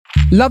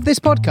Love this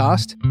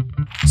podcast?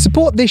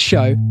 Support this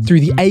show through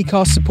the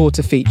Acast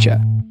supporter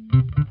feature.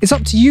 It's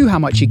up to you how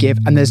much you give,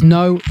 and there's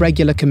no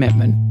regular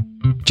commitment.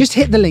 Just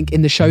hit the link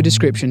in the show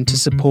description to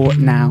support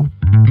now.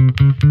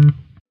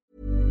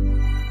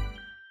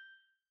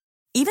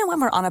 Even when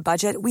we're on a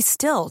budget, we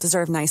still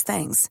deserve nice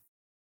things.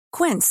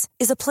 Quince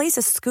is a place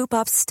to scoop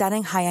up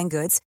stunning high-end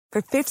goods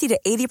for 50 to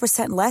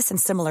 80% less than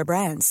similar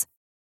brands.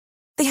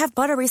 They have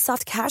buttery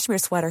soft cashmere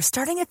sweaters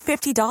starting at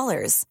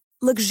 $50,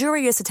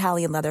 luxurious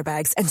Italian leather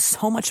bags, and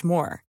so much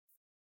more.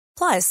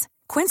 Plus,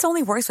 Quince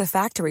only works with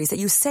factories that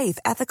use safe,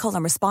 ethical,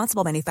 and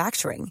responsible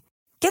manufacturing.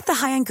 Get the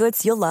high-end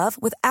goods you'll love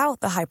without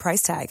the high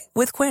price tag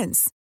with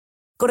Quince.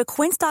 Go to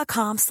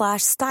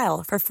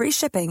quince.com/style for free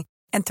shipping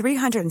and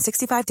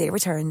 365-day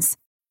returns.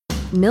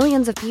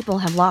 Millions of people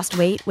have lost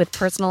weight with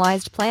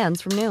personalized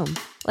plans from Noom.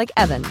 Like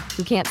Evan,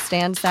 who can't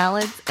stand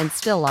salads and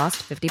still lost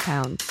 50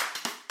 pounds.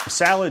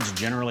 Salads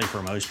generally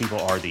for most people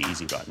are the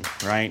easy button,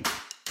 right?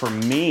 For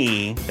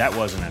me, that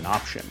wasn't an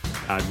option.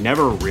 I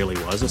never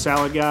really was a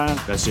salad guy.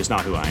 That's just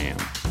not who I am.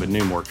 But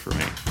Noom worked for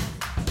me.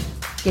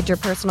 Get your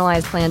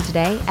personalized plan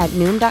today at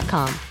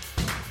Noom.com.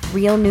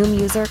 Real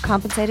Noom user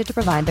compensated to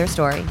provide their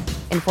story.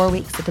 In 4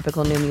 weeks, the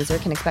typical Noom user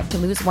can expect to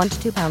lose 1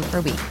 to 2 pounds per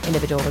week.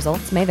 Individual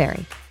results may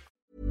vary.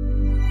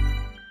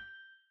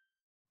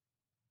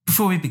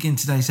 Before we begin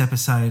today's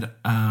episode,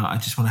 I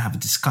just want to have a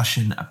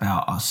discussion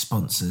about our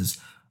sponsors,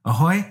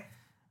 Ahoy,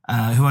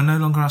 who are no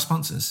longer our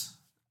sponsors.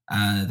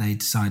 They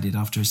decided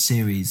after a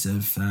series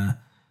of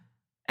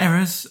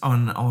errors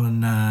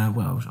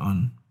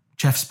on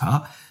Jeff's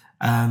part,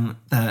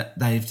 that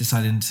they've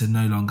decided to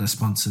no longer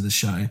sponsor the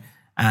show.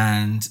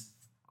 And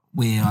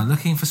we are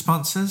looking for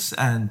sponsors,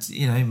 and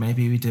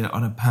maybe we do it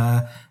on a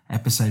per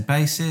episode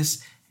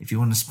basis. If you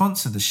want to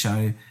sponsor the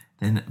show,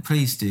 then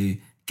please do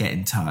get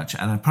in touch.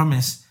 And I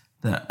promise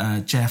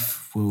that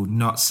Jeff will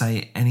not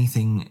say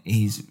anything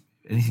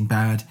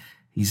bad.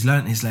 He's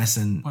learnt his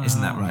lesson. Well,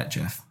 isn't that right,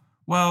 Jeff?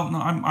 Well, no,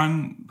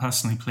 I'm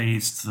personally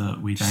pleased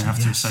that we don't have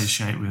to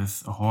associate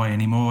with Ahoy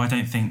anymore. I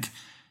don't think,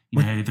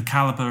 the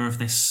calibre of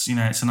this,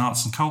 it's an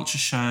arts and culture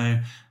show,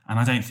 and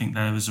I don't think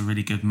there was a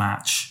really good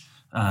match,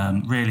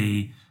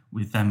 really,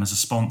 with them as a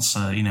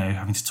sponsor,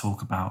 having to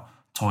talk about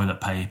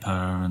toilet paper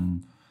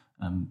and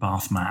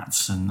bath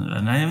mats, and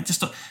I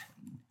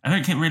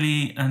don't think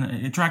really,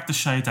 and it dragged the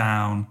show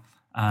down.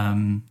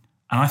 And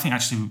I think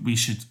actually we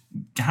should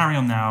carry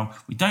on now.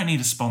 We don't need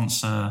a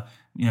sponsor.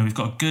 We've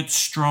got a good,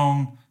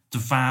 strong,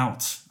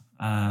 devout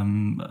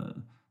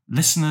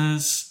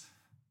listeners,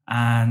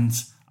 and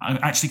I'm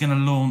actually going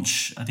to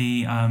launch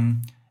the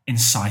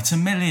Incite a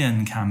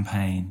Million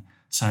campaign.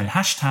 So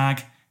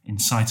hashtag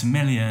Incite a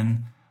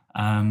Million.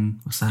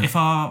 What's that? If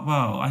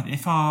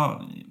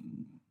our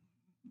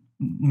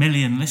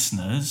million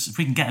listeners, if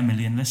we can get 1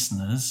 million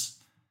listeners,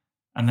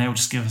 and they'll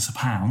just give us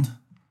 £1,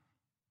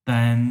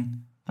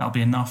 then that'll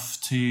be enough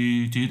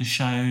to do the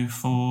show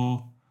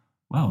for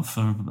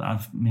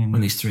at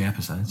least 3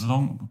 episodes.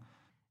 Long.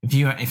 If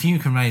you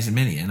can raise 1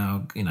 million,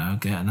 I'll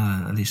get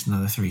at least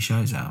another 3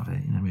 shows out of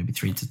it. Maybe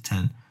 3 to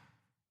 10.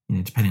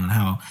 Depending on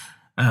how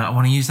I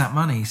want to use that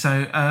money.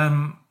 So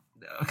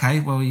okay,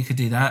 well you could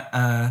do that.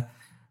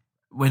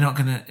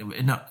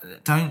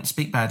 Don't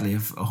speak badly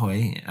of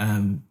Ahoy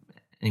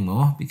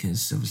anymore,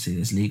 because obviously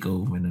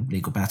we're in a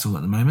legal battle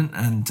at the moment,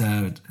 and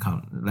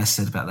less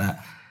said about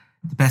that,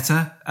 the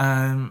better.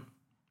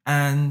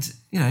 And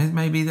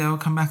maybe they'll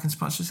come back and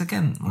sponsor us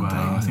again one day.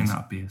 I think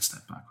that'd be a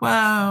step back.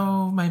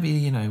 Well,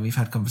 maybe we've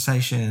had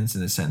conversations,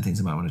 and there's certain things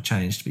I might want to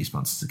change to be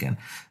sponsors again.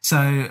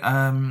 So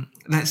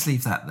let's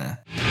leave that there.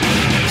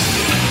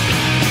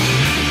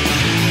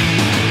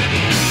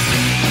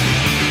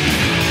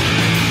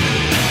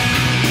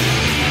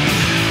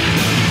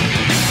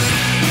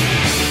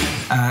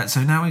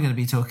 So now we're going to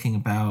be talking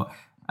about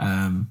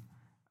on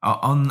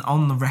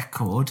the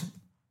record.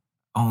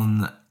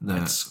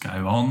 Let's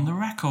go on the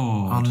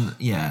record.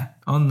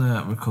 On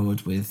the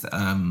record with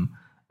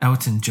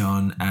Elton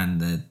John and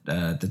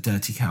the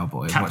Dirty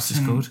Cowboy. What's this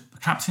called?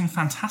 Captain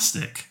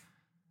Fantastic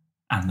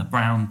and the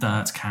Brown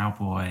Dirt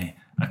Cowboy,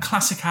 a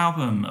classic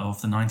album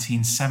of the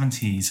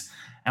 1970s.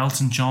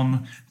 Elton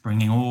John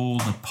bringing all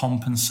the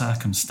pomp and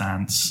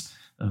circumstance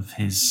of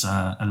his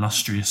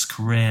illustrious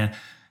career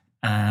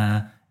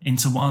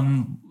into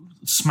one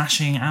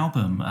smashing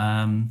album,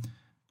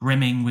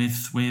 brimming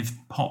with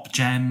pop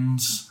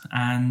gems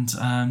and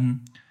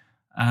some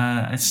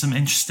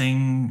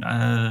interesting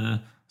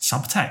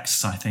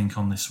subtexts, I think,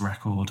 on this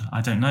record.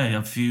 I don't know.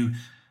 Had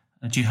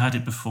you heard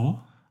it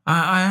before?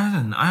 I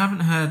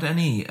haven't heard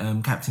any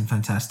Captain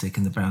Fantastic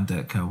and the Brown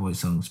Dirt Cowboy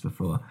songs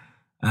before.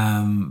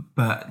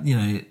 But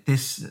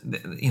this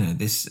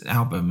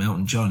album,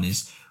 Elton John,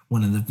 is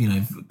one of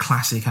the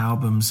classic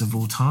albums of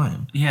all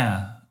time.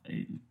 Yeah,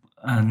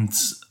 and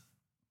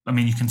I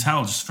mean, you can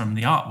tell just from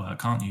the artwork,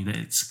 can't you, that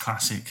it's a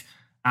classic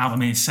album. I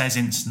mean, it says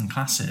instant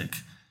classic.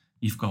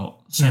 You've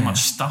got so much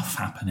stuff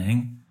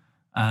happening.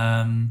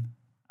 And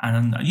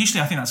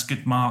usually I think that's a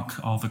good mark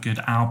of a good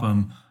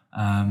album.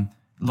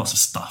 Lots of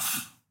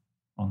stuff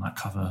on that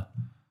cover.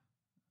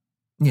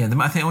 Yeah,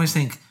 I always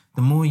think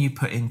the more you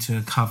put into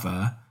a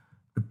cover,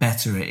 the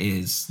better it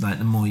is. Like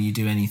the more you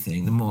do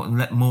anything, the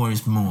more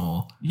is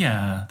more.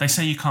 Yeah, they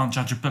say you can't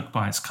judge a book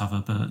by its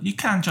cover, but you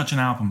can judge an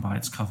album by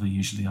its cover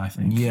usually, I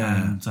think.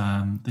 Yeah.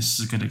 And this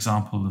is a good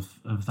example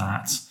of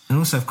that. And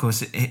also, of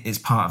course, it's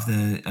part of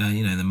the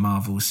the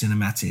Marvel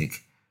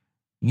Cinematic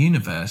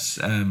Universe.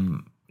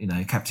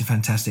 Captain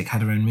Fantastic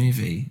had her own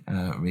movie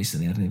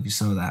recently. I don't know if you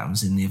saw that. It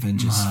was in the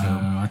Avengers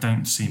film. I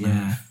don't see.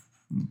 Yeah.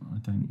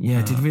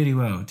 It did really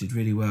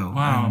well.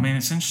 Wow, I mean,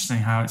 it's interesting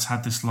how it's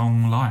had this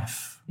long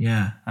life.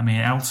 Yeah. I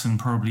mean, Elton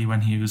probably,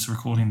 when he was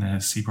recording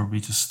this, he probably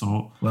just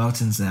thought, well,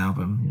 Elton's the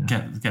album.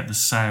 Yeah. Get the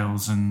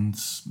sales and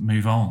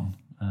move on,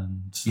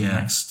 and to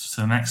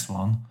the next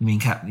one. You mean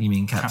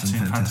Captain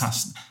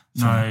Fantastic?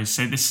 No,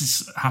 so this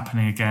is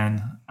happening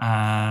again.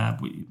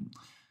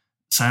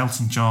 So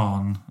Elton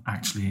John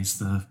actually is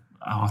the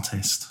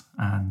artist,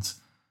 and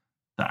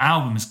the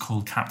album is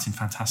called Captain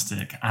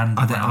Fantastic. And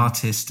the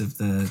artist of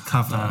the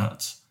cover,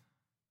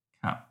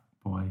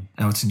 Catboy.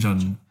 Elton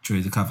John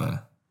drew the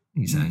cover.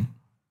 You saying?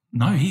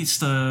 No, he's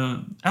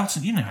the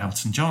Elton. You know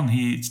Elton John.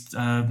 He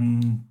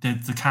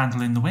did the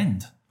Candle in the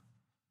Wind.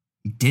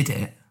 He did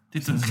it.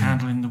 Did the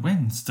Candle in the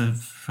Wind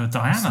for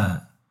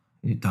Diana.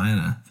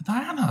 Diana. For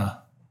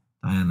Diana.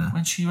 Diana.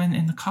 When she went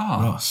in the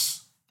car.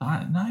 Ross.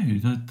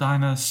 The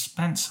Diana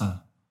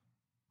Spencer.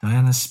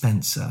 Diana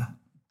Spencer.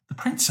 The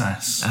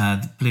princess.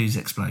 The Blues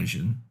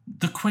Explosion.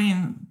 The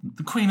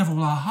Queen of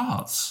All Our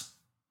Hearts.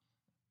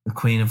 The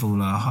Queen of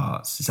All Our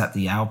Hearts. Is that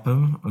the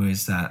album, or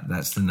is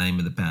that's the name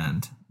of the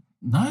band?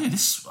 No,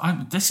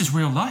 this is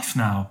real life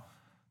now.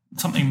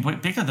 Something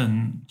bigger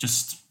than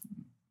just,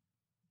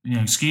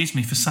 excuse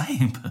me for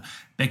saying, but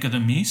bigger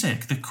than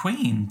music. The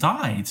Queen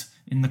died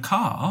in the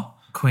car.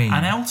 Queen.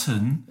 And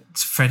Elton.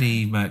 It's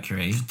Freddie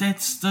Mercury.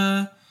 That's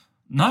a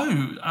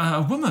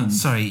woman.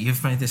 Sorry,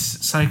 you've made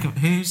this so.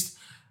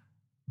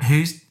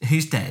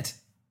 Who's dead?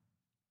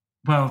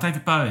 Well,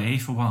 David Bowie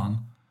for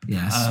one.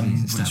 Yes,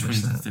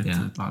 established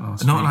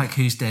that. Not like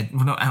who's dead.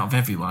 Well, not out of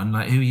everyone.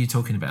 Like, who are you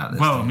talking about?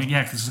 Well, I mean,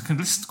 yeah, because I can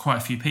list quite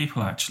a few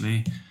people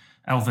actually.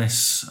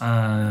 Elvis,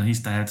 he's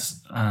dead.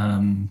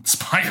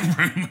 Despite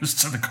rumours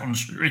to the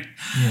contrary.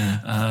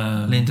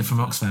 Yeah. Linda from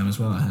Oxfam as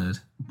well, I heard.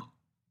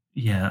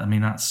 Yeah, I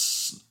mean,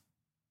 that's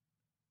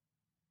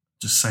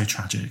just so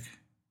tragic.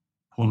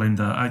 Poor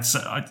Linda.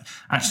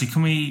 Actually,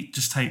 can we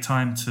just take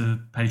time to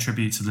pay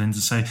tribute to Linda?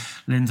 So,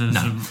 Linda's...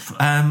 No.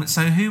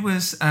 So who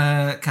was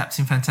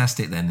Captain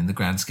Fantastic then, in the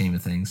grand scheme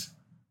of things?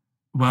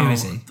 Well, who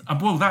is he?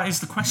 Well, that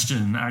is the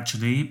question,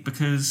 actually,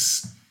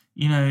 because,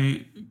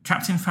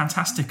 Captain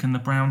Fantastic and the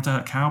Brown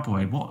Dirt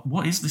Cowboy,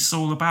 what is this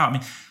all about? I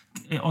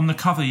mean, on the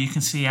cover, you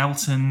can see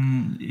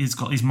Elton has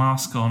got his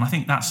mask on. I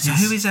think that's his...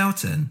 So who is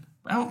Elton?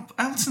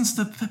 Elton's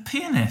the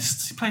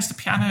pianist. He plays the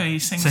piano. He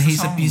sings. So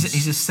he's songs.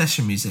 He's a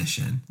session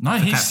musician. No,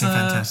 he's Captain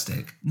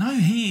Fantastic. No,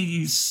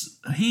 he is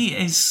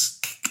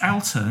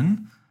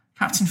Elton.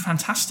 Captain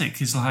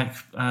Fantastic is like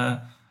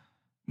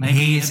maybe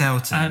he is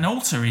Elton, an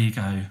alter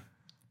ego.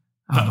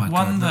 But my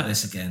God, not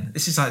this again.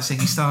 This is like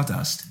Ziggy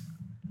Stardust.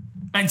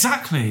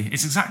 Exactly,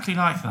 it's exactly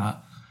like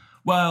that.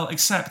 Well,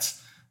 except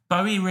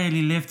Bowie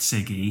really lived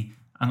Ziggy,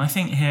 and I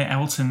think here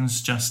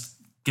Elton's just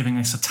giving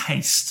us a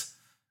taste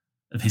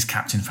of his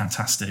Captain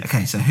Fantastic.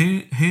 Okay, so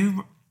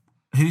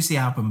who's the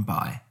album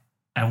by?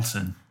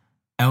 Elton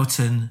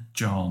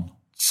John.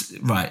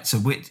 Right, so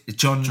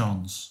John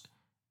Johns.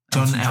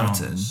 John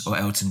Elton or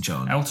Elton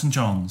John? Elton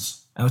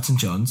Johns. Elton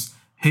Johns.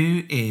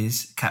 Who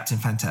is Captain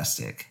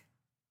Fantastic?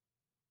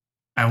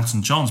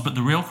 Elton Johns, but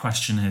the real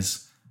question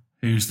is,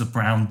 who's the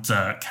Brown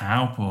Dirt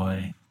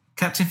Cowboy?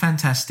 Captain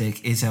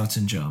Fantastic is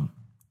Elton John.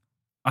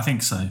 I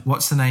think so.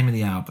 What's the name of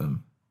the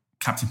album?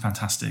 Captain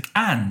Fantastic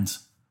and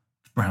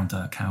Brown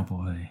Dirt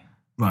Cowboy.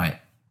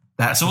 Right.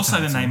 That's also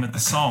the name of the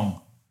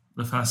song,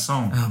 the first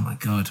song. Oh my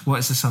God. What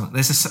is the song?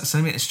 So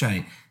let me get it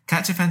straight.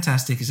 Captain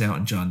Fantastic is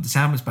Elton John. This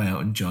album's by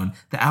Elton John.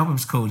 The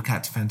album's called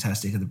Captain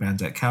Fantastic and the Brown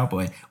Dirt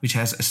Cowboy, which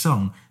has a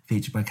song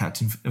featured by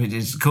which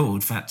is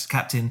called Fantastical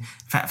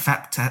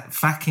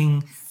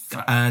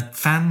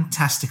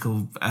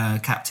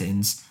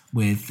Captains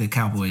with the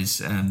Cowboys,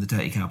 the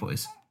Dirty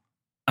Cowboys.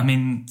 I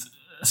mean,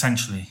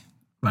 essentially.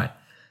 Right.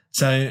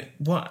 So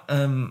what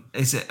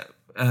is it?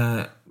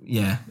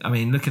 Yeah, I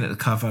mean, looking at the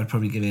cover, I'd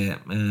probably give it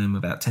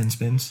about 10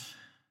 spins.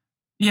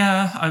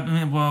 Yeah, I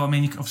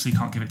mean, you obviously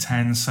can't give it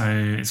 10, so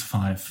it's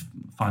 5 spinner.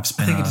 I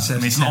think it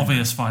deserves it's 10. an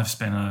obvious 5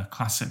 spinner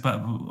classic, but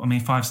I mean,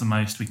 5's the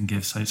most we can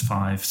give, so it's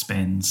 5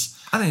 spins.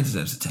 I think it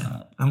deserves a 10.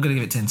 I'm going to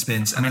give it 10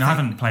 spins. I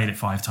haven't played it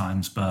 5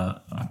 times,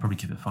 but I'd probably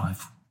give it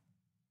 5.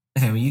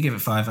 Okay, well, you give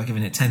it 5, I've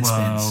given it 10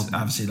 spins. I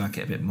obviously like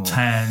it a bit more.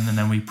 10, and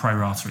then we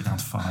pro-rata it down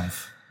to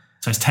 5.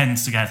 So it's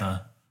 10s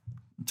together.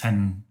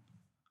 10,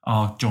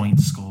 our joint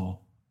score.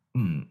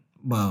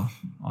 Well,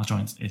 our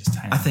joint is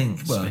 10. I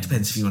think, well, it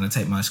depends if you want to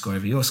take my score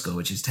over your score,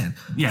 which is 10.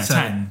 Yeah, so,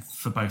 10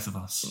 for both of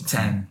us.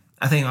 10.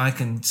 I think I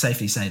can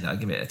safely say that I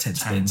give it a 10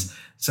 spins.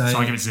 So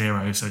I give it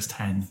 0, so it's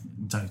 10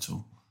 in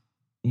total.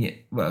 Yeah,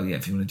 well, yeah,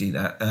 if you want to do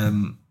that.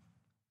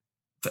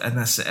 And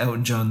that's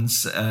Elton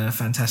John's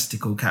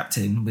fantastical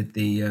Captain with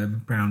the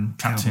brown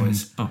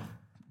cowboys.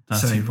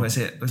 Sorry, what is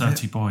it?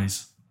 Dirty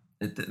Boys.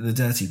 The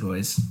Dirty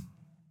Boys.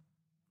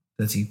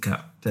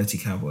 Dirty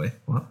Cowboy.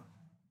 What?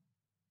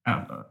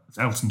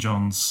 Elton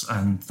John's,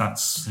 and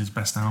that's his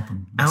best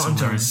album. That's all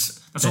there is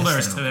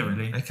to it,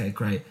 really. Okay,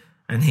 great.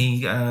 And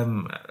he,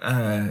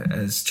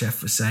 as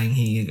Jeff was saying,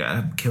 he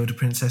killed a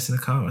princess in a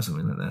car or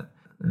something like that.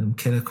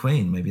 Killer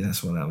Queen, maybe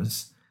that's what that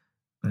was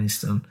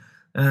based on.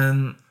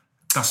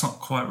 That's not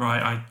quite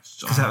right.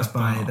 Because that was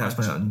by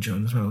Elton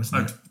John as well,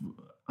 wasn't it?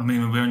 I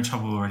mean, we're in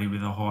trouble already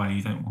with Ahoy.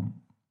 You don't want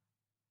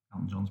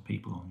Elton John's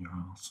people on your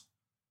ass.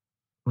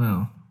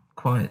 Well,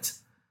 quite.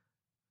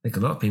 I think a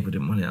lot of people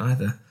didn't want it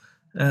either.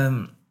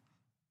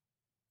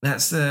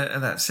 That's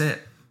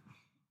it.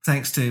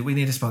 Thanks to, we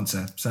need a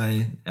sponsor.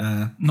 So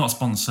not a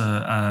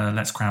sponsor.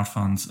 Let's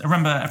crowdfund.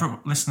 Remember,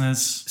 listeners,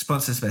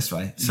 sponsor's the best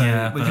way. So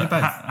yeah, we can do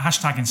both.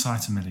 Hashtag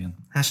Incite a Million.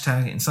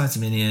 Hashtag Incite a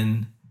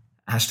Million.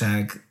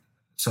 Hashtag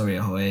Sorry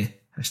Ahoy.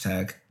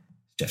 Hashtag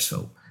Jeff's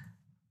fault.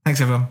 Thanks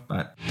everyone.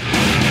 Bye.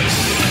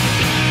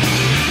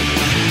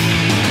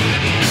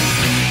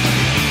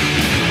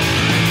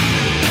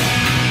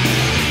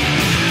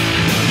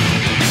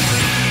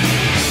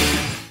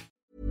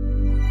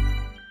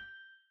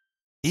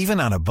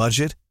 Even on a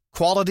budget,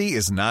 quality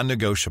is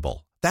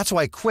non-negotiable. That's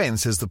why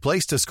Quince is the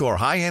place to score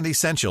high-end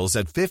essentials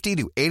at 50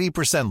 to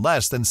 80%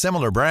 less than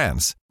similar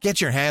brands.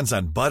 Get your hands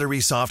on buttery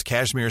soft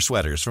cashmere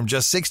sweaters from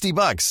just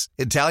 $60,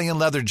 Italian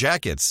leather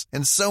jackets,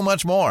 and so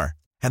much more.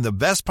 And the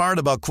best part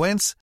about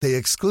Quince, they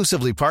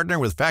exclusively partner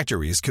with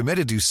factories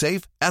committed to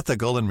safe,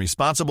 ethical, and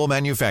responsible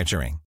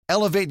manufacturing.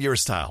 Elevate your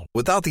style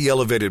without the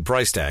elevated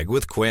price tag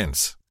with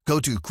Quince. Go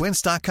to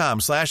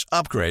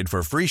quince.com/upgrade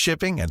for free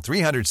shipping and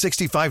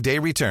 365-day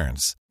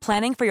returns.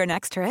 Planning for your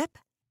next trip?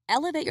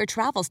 Elevate your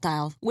travel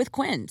style with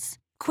Quince.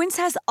 Quince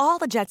has all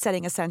the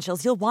jet-setting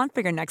essentials you'll want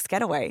for your next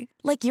getaway,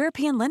 like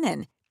European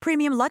linen,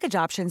 premium luggage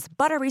options,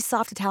 buttery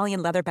soft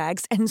Italian leather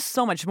bags, and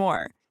so much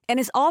more. And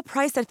is all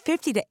priced at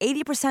 50 to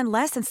 80%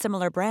 less than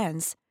similar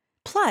brands.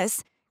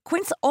 Plus,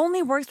 Quince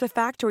only works with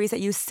factories that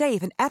use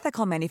safe and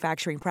ethical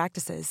manufacturing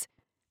practices.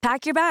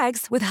 Pack your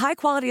bags with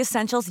high-quality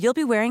essentials you'll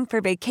be wearing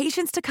for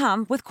vacations to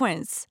come with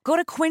Quince. Go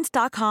to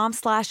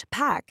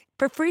quince.com/pack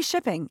for free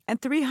shipping and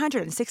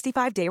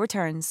 365-day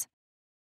returns.